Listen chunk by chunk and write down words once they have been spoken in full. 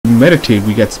meditate,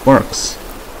 we get sparks.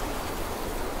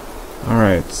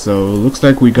 Alright, so looks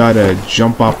like we gotta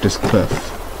jump off this cliff.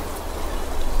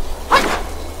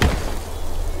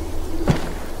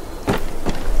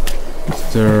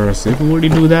 Is there a safer way to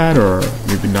do that, or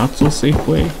maybe not so safe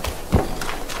way?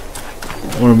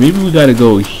 Or maybe we gotta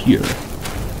go here.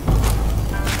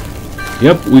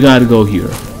 Yep, we gotta go here.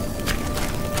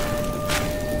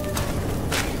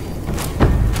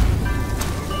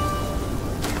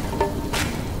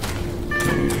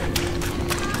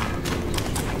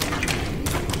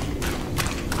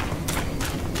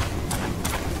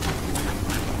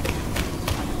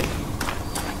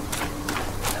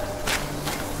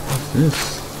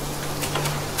 This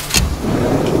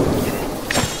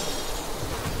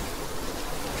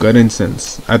good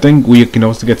incense. I think we can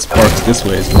also get sparks this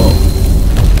way as well.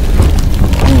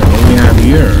 Oh, what do we have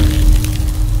here?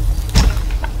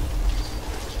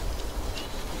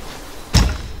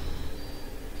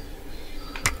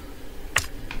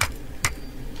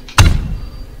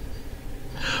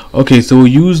 Okay, so we'll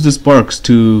use the sparks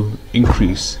to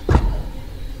increase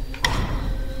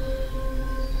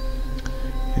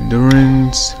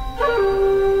endurance.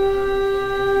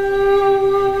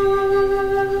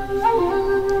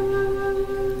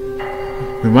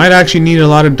 We might actually need a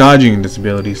lot of dodging in this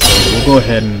ability, so we'll go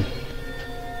ahead and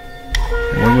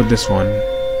what about this one?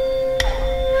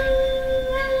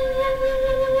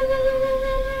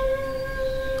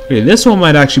 Okay, this one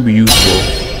might actually be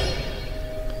useful.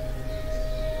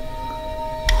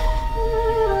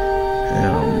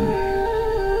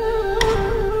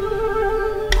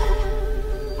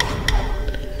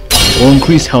 We'll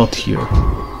increase health here.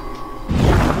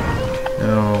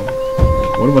 Now,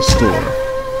 what about store?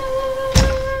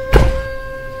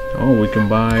 Oh, we can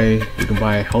buy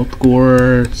health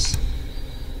gourds,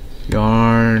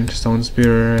 yarn, stone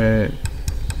spirit.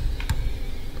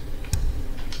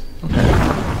 Okay.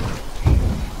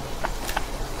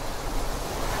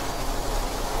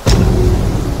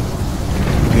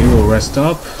 Okay, we'll rest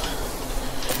up.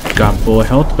 Got full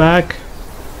health back.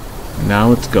 Now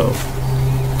let's go.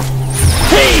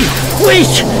 Hey,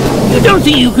 wait! You don't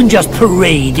think you can just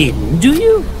parade in, do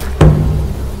you?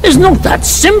 It's not that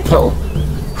simple.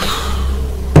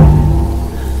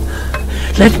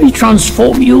 Let me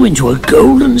transform you into a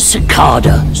golden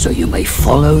cicada, so you may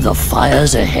follow the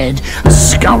fires ahead and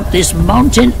scout this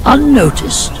mountain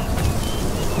unnoticed.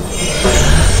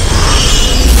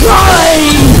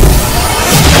 Fly!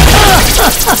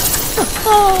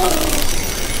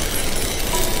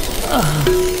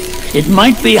 It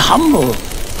might be humble,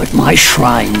 but my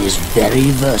shrine is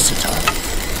very versatile.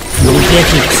 You'll get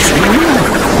it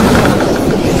soon.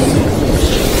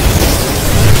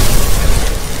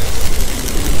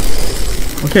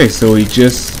 Okay, so we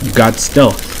just got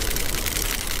stealth.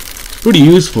 Pretty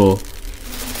useful.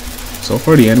 So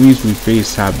far the enemies we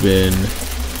face have been...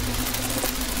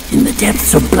 In the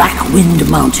depths of Black Wind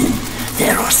Mountain,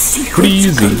 there are secrets pretty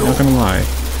easy, galore. not gonna lie.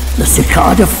 The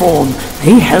cicada form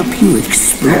may help you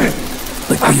explore,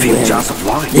 but beware,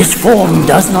 this form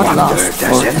does not last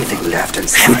forever.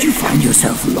 Should you find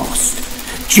yourself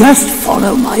lost, just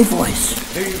follow my voice.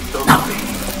 Now,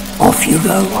 off you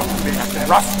go. The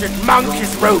rusted monk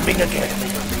is roaming again.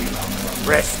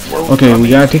 Rest won't Okay, we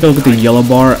gotta take a look at the yellow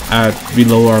bar at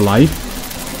below our life,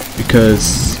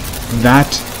 because that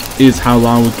is how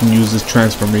long we can use this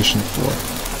transformation for.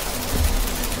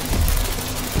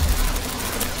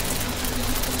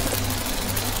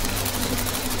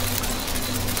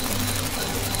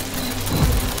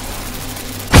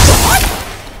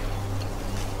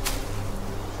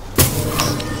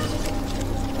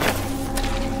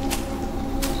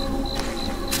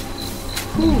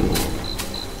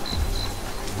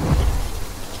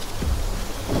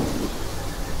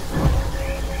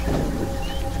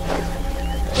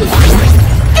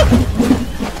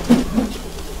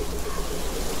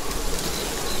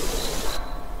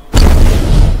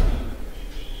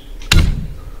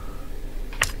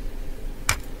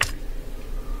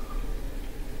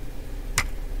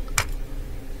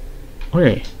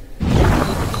 Okay,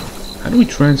 how do we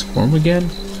transform again?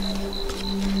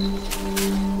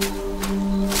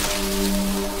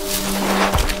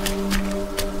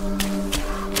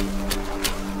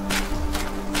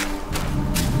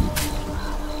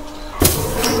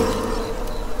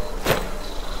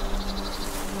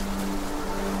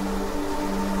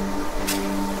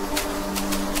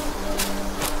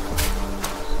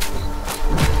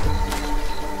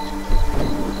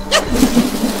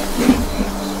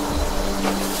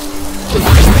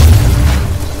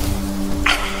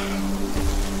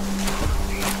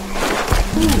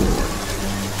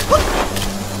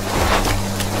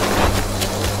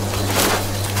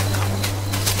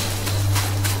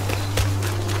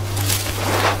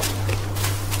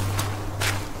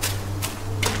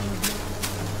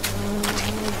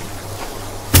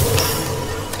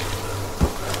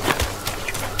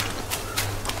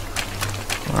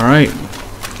 Alright.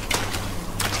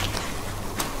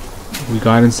 We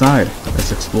got inside.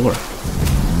 Let's explore.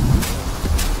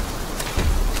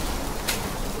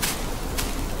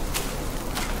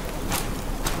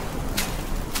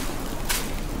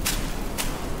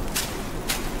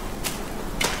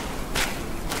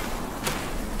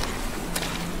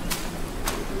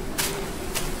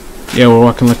 Yeah, we're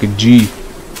walking like a G.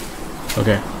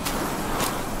 Okay.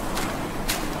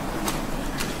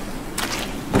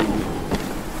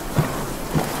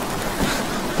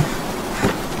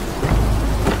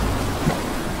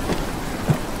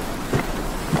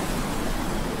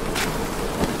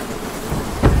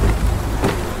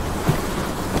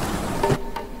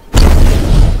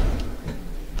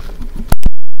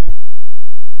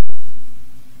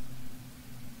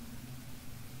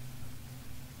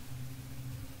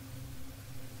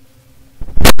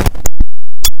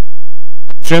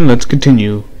 Let's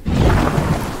continue.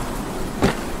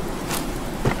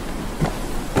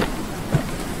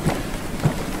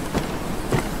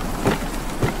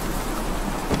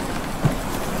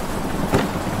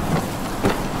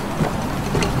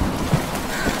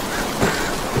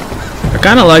 I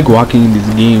kind of like walking in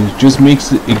these games. Just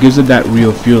makes it gives it that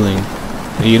real feeling.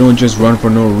 You don't just run for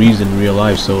no reason in real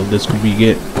life. So this could be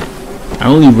it. I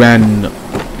only ran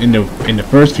in the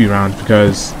first few rounds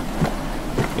because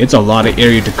it's a lot of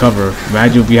area to cover.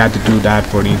 Imagine if you had to do that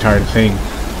for the entire thing.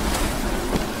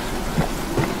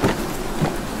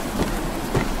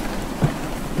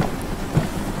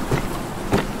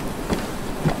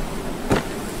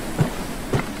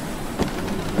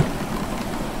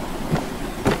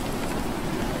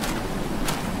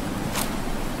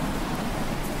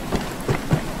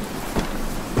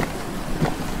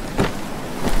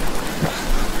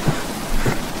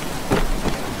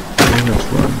 Let's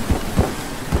run.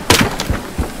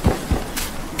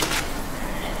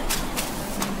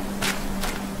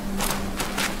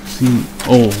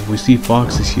 Oh, we see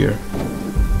foxes here.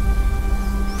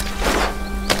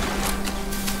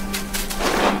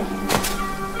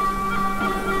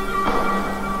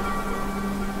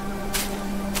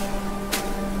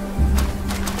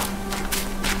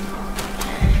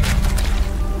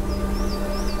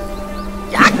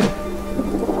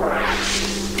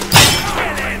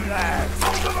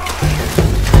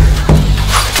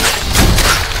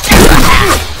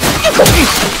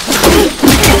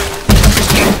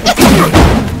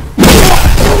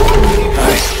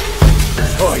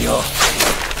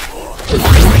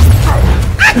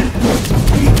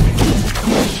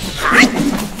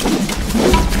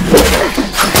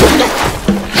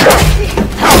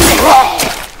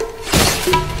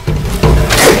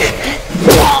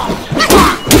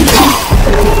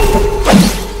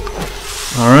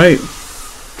 Alright.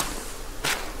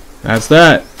 That's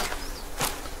that.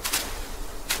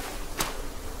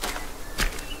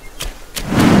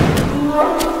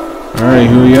 Alright,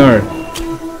 here we are.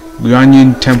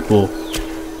 Guanyin Temple.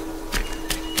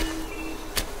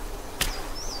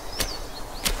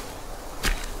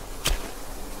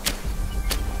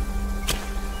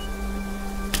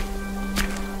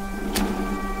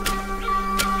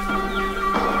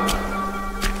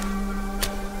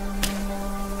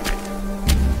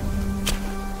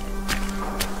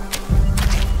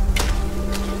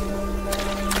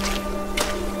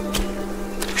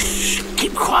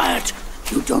 Keep quiet.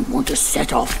 You don't want to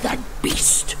set off that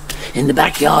beast. In the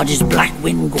backyard is Black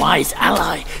Wind Guai's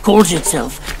ally. Calls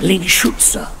itself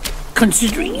Lingxuzi.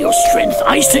 Considering your strength,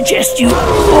 I suggest you...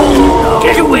 Oh,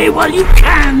 get away while you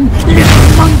can,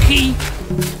 little monkey!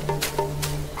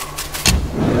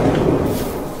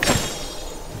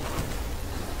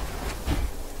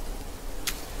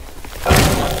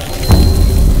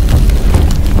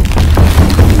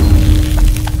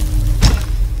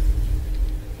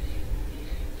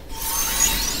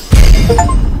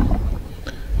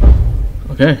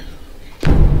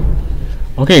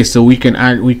 Okay, so we can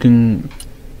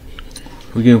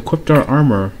equip our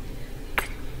armor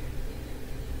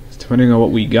depending on what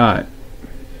we got.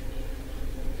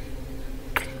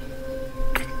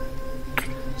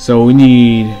 So we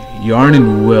need yarn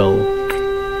and will.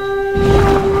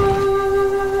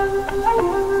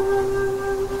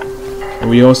 And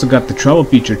we also got the travel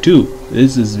feature too.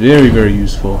 This is very, very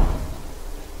useful.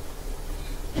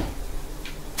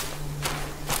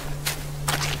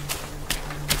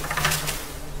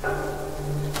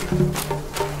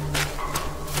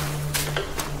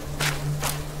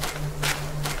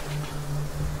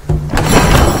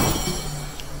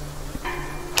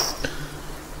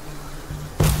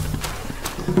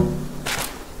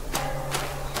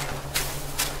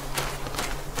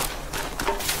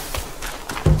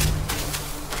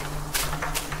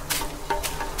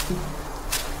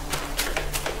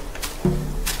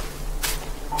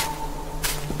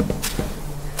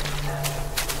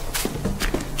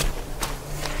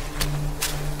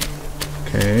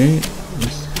 Okay.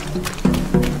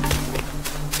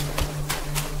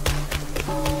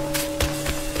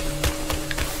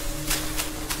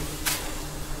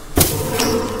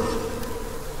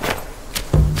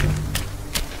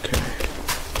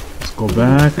 Go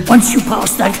back. Once you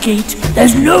pass that gate,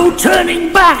 there's no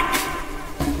turning back.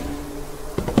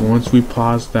 Once we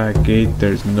pass that gate,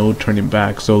 there's no turning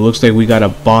back. So it looks like we got a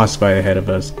boss fight ahead of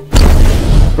us.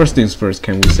 First things first,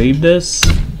 can we save this?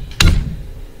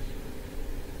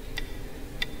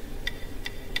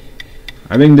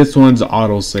 I think this one's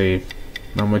autosave.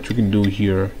 Not much we can do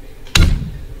here.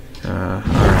 Alright.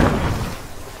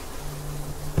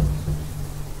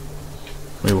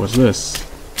 Wait, what's this?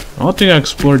 I don't think I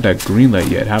explored that green light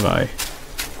yet, have I?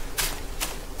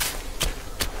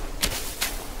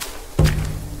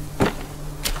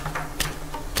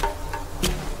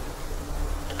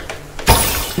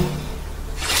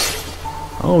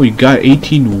 Oh, we got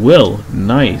 18 will.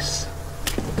 Nice.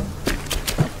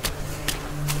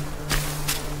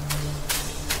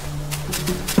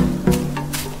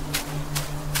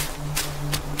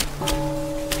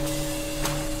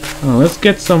 Oh, let's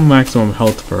get some maximum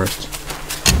health first.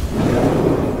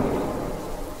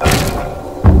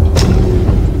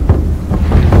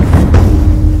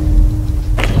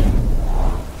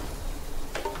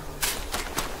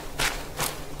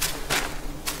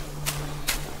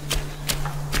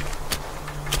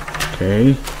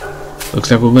 Okay, looks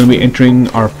like we're going to be entering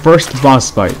our first boss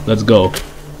fight. Let's go.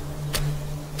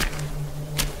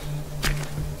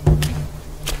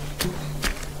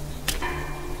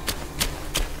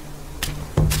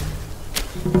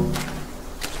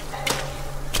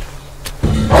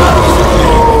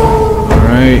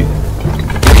 Alright.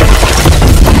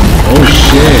 Oh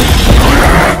shit.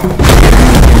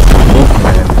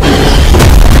 Wolfman.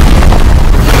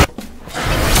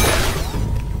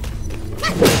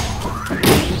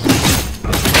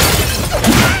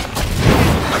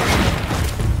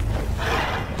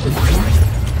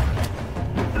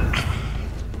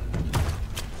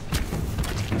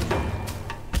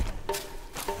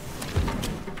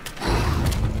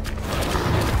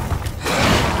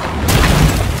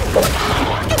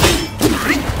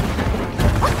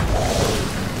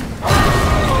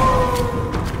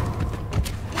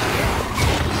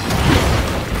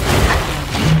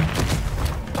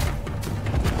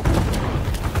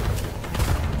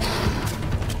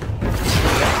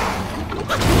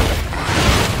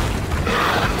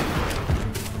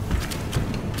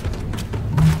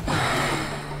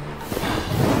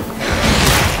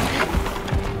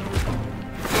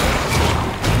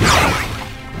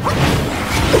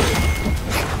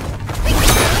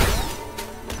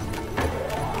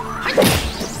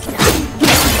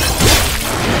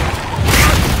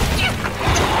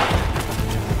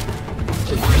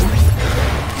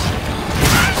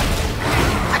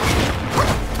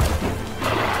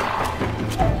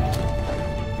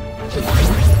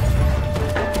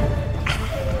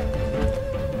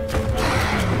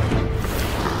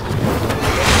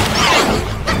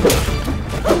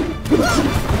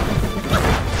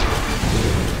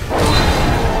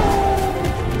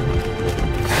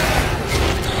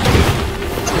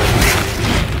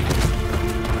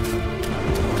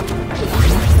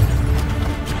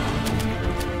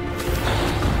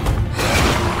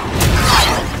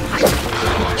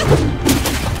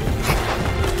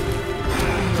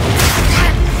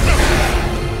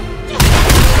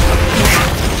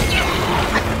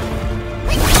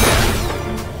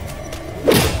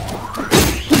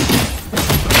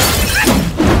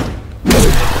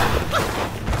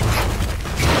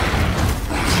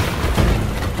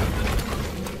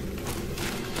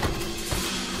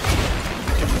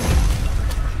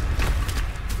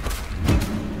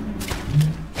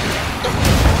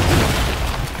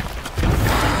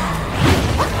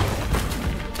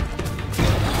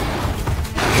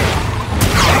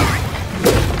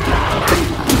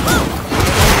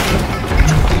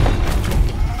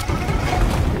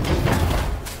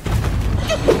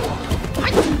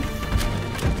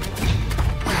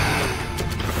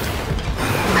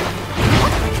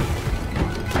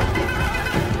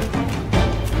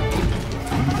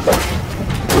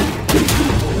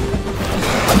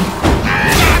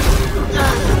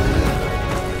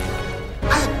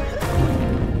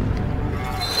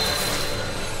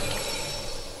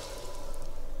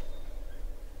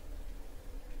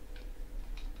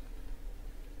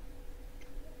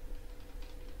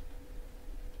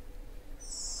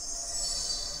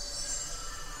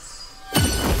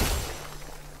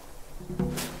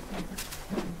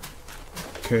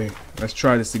 Okay, let's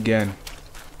try this again.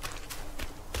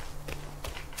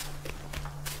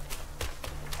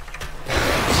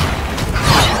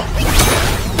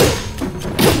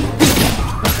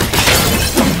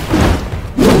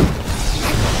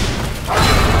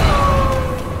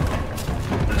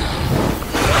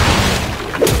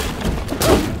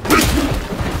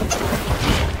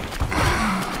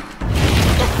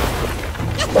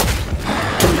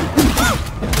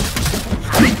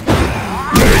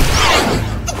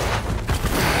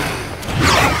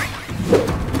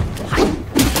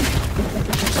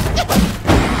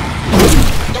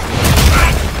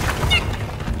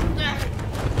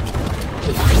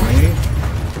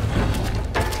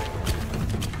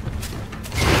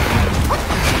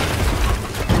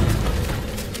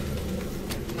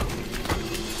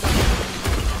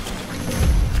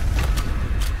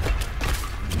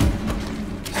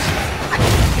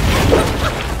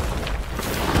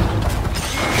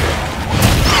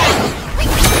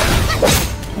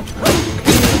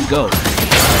 go.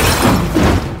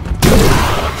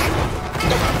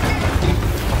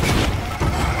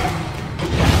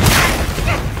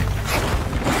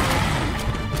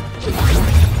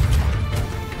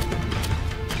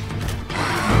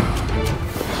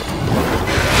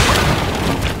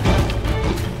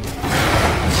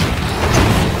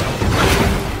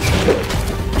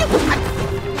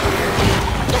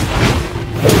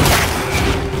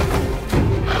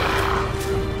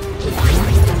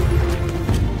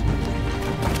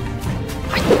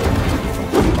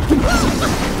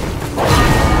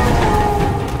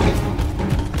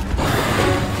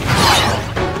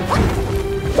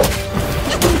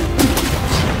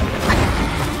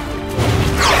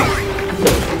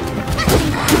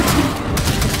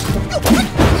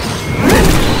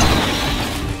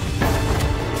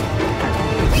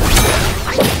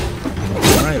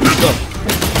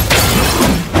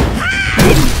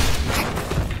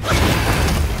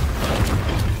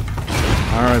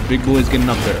 Alright, big boy's getting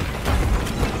up there.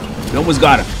 We almost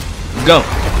got him. Let's go.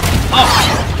 Oh!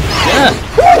 Yeah!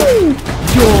 Woo!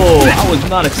 Yo! I was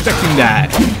not expecting that.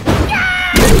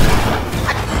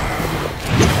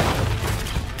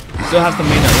 We still have some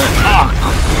main left. Oh,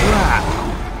 crap!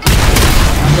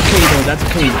 That's okay though, that's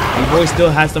okay. My boy still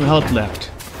has some health left.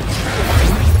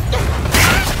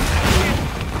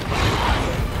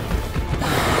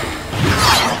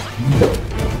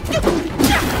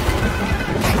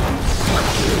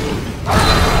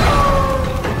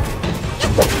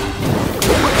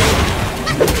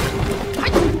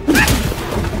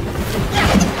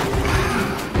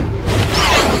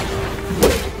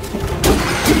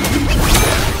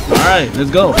 Alright,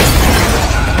 let's go.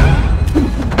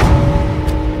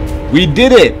 We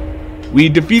did it! We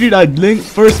defeated our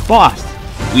first boss.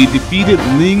 We defeated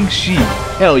Lingxuzi.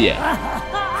 Hell yeah.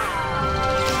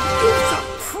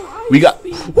 We got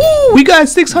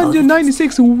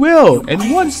 696 will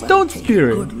and 1 stone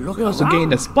spirit. We also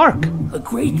gained a spark. A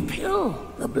great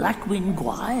pill the Black-Winged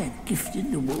Guai had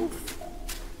gifted the wolf.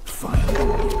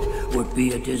 Finally, would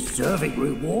be a deserving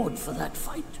reward for that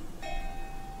fight.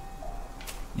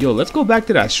 Yo, let's go back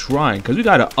to that shrine, because we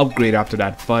gotta upgrade after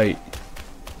that fight.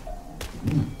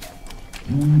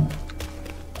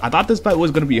 I thought this fight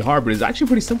was gonna be hard, but it's actually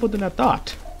pretty simple than I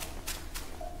thought.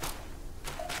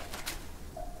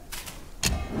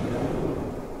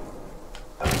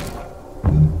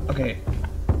 Okay,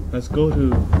 let's go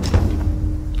to...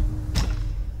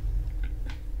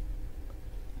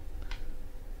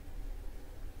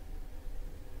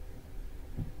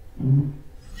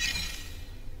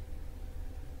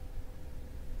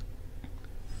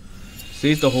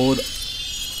 Says to hold.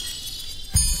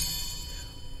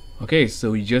 Okay, so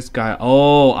we just got.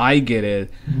 Oh, I get it.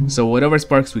 So whatever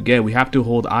sparks we get, we have to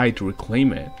hold I to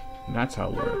reclaim it. That's how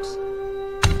it works.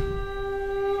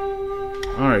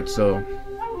 Alright, so.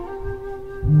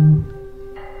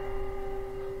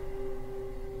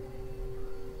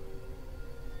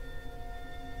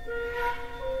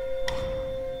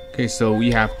 Okay, so we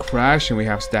have crash and we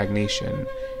have stagnation.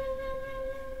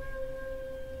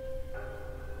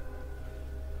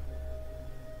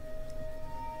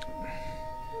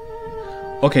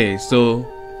 Okay, so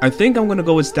I think I'm gonna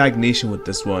go with stagnation with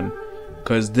this one,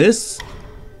 cause this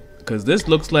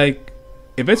looks like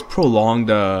if it's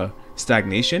prolonged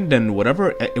stagnation, then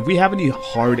whatever, if we have any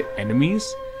hard enemies,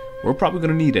 we're probably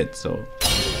gonna need it. So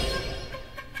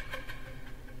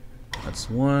that's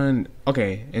one.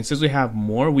 Okay, and since we have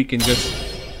more, we can just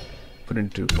put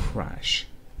into crash.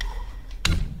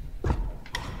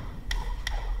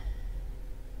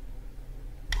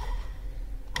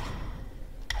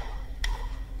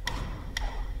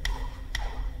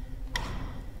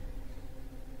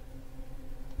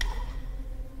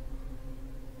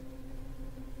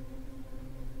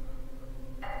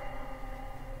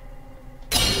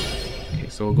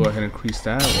 So we'll go ahead and increase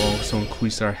that. We'll also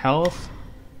increase our health.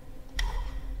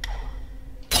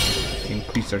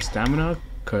 Increase our stamina,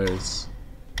 cause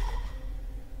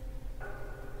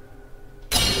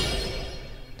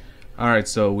alright,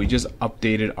 so we just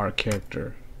updated our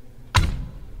character.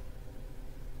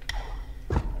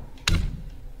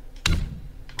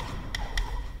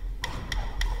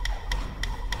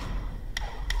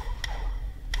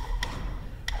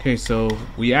 Okay, so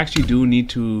we actually do need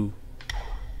to.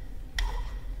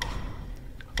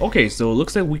 Okay, so it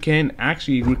looks like we can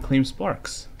actually reclaim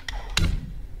sparks.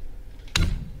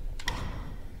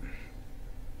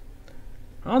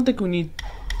 I don't think we need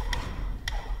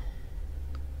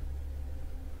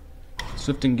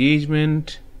swift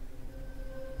engagement,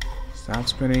 stop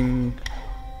spinning,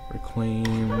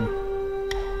 reclaim.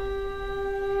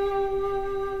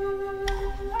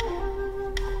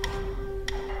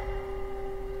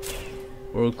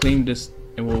 We'll claim this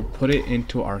and we'll put it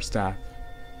into our staff.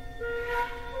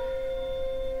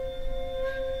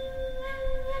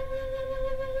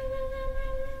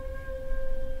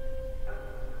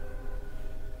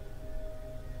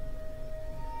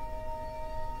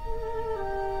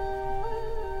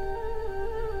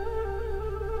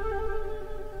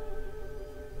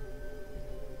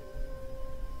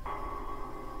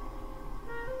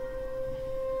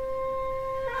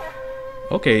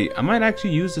 Okay, I might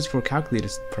actually use this for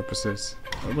calculated purposes.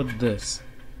 What about this?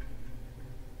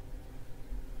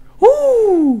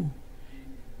 Ooh!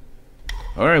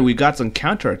 Alright, we got some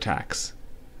counterattacks.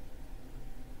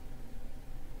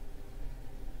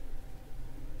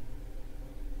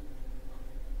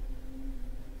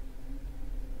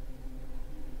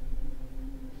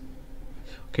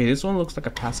 Okay, this one looks like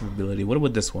a passive ability. What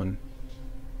about this one?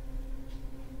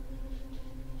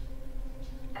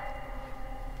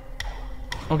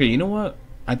 Okay, you know what?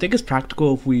 I think it's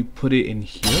practical if we put it in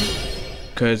here.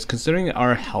 Because considering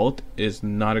our health is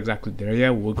not exactly there yet,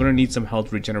 we're going to need some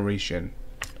health regeneration.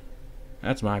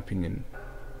 That's my opinion.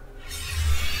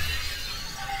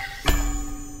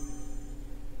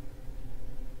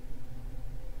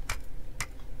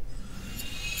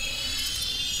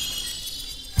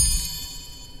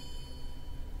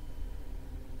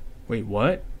 Wait,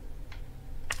 what?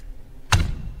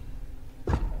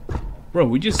 Bro,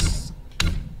 we just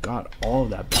got all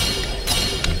of that back.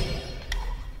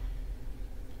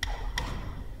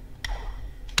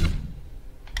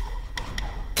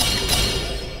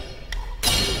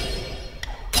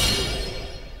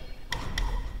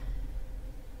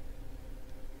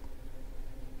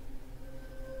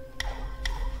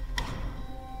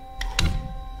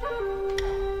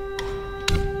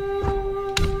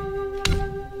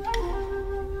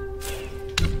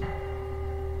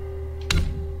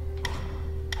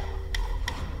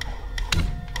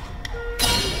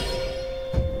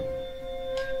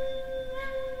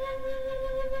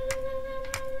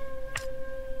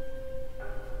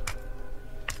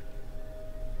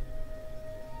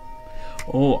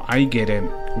 Oh, I get it.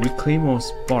 Reclaim all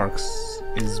sparks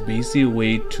is basically a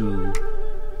way to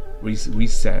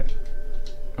reset.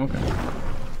 Okay.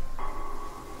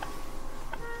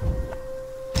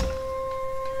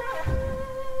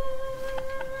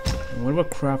 And what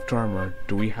about craft armor?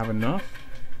 Do we have enough?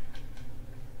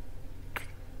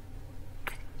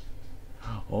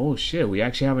 Oh shit, we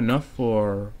actually have enough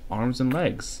for arms and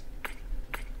legs.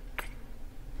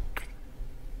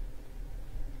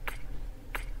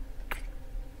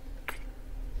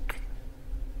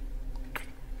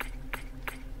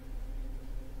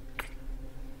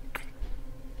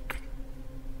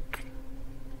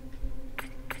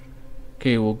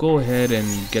 Okay, we'll go ahead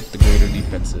and get the greater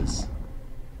defenses.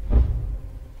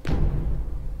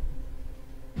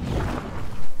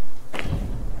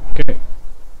 Okay.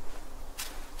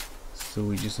 So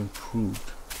we just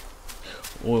improved.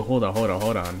 Oh, hold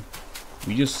on.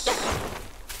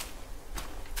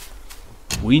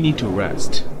 We need to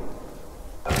rest.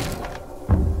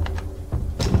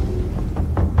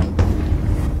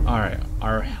 Alright,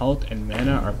 our health and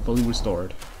mana are fully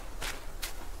restored.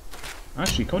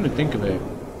 Actually, come to think of it,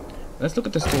 let's look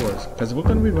at the stores, because we're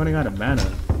going to be running out of mana.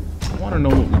 I want to know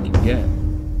what we can get.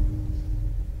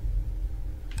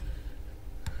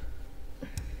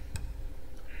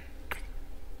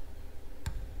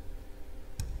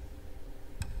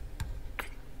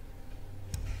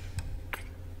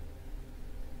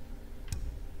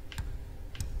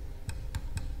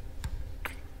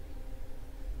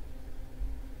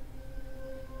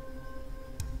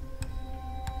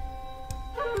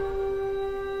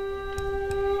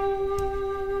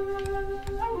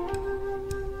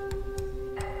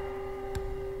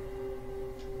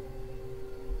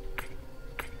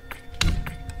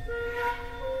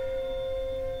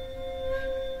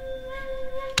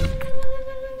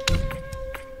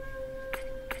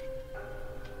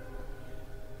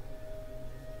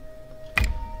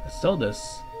 Sell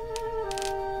this.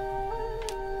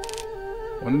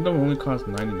 One of them only costs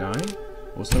 99.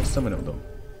 We'll sell 7 of them.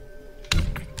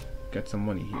 Get some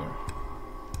money here.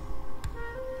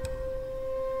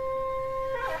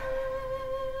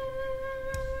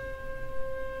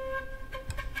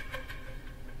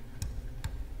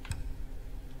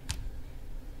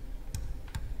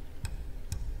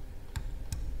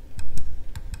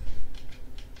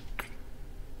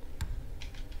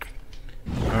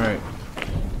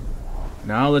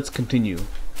 Now let's continue.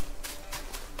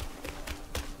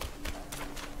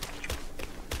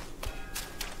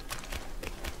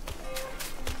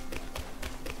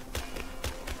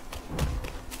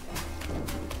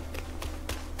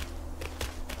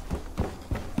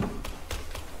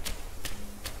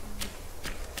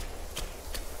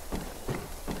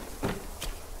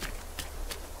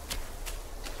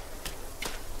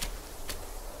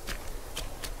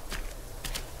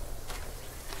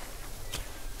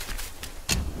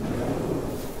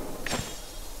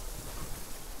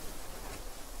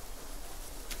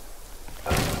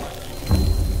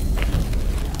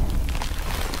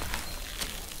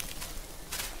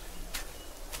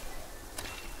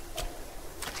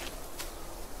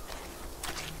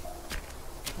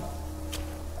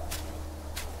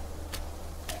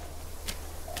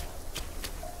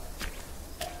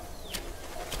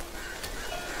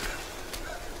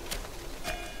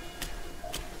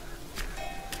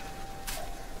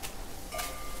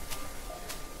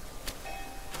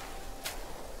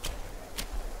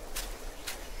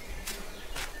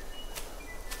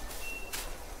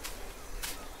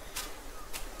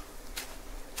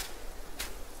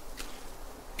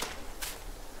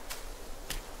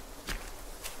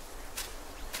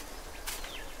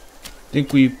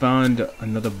 think we found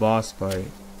another boss fight.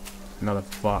 Another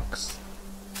fox.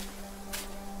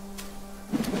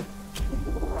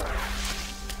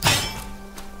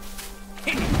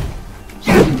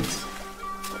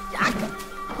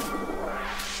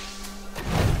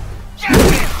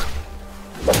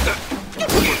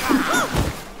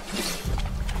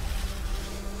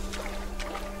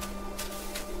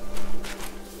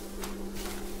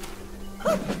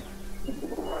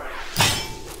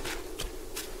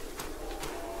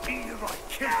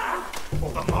 Or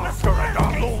the master and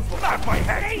our lord will have my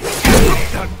head.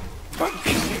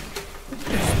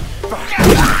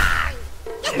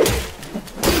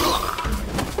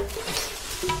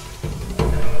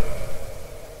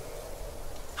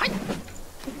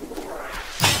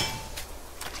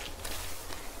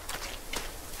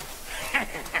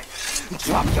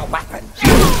 Drop your weapon.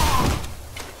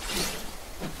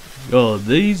 Yo,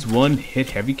 these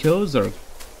one-hit heavy kills are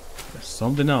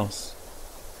something else.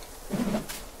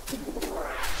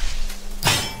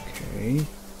 Okay.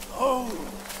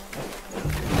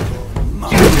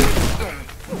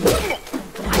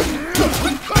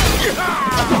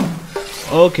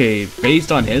 Okay,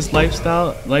 based on his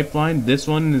lifeline, this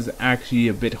one is actually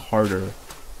a bit harder.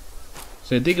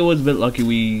 So I think it was a bit lucky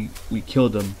we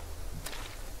killed him.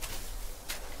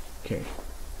 Okay.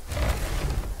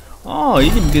 Oh,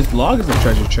 even this log is a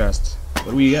treasure chest.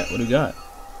 What do we got? What do we got?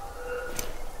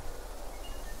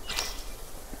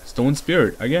 Stone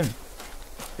spirit again,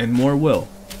 and more will.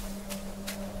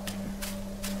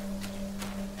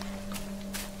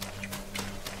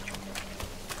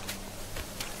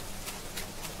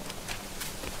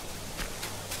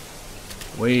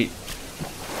 Wait,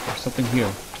 there's something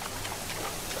here.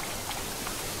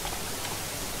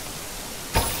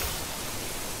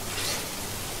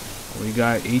 We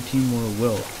got 18 more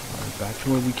will. Alright, back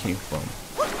to where we came from.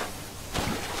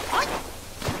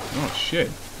 Oh shit,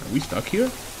 are we stuck here?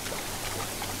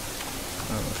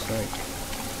 Oh, looks like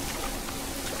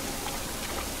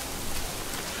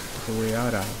there's a way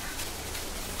out.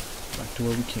 Back to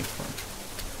where we came from.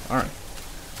 Alright.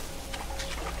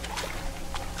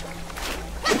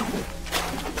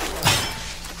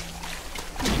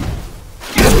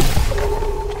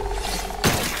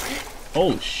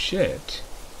 Oh shit.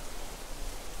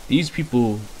 These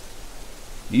people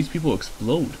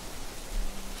explode.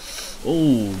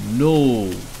 Oh no.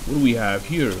 What do we have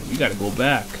here? We gotta go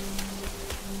back.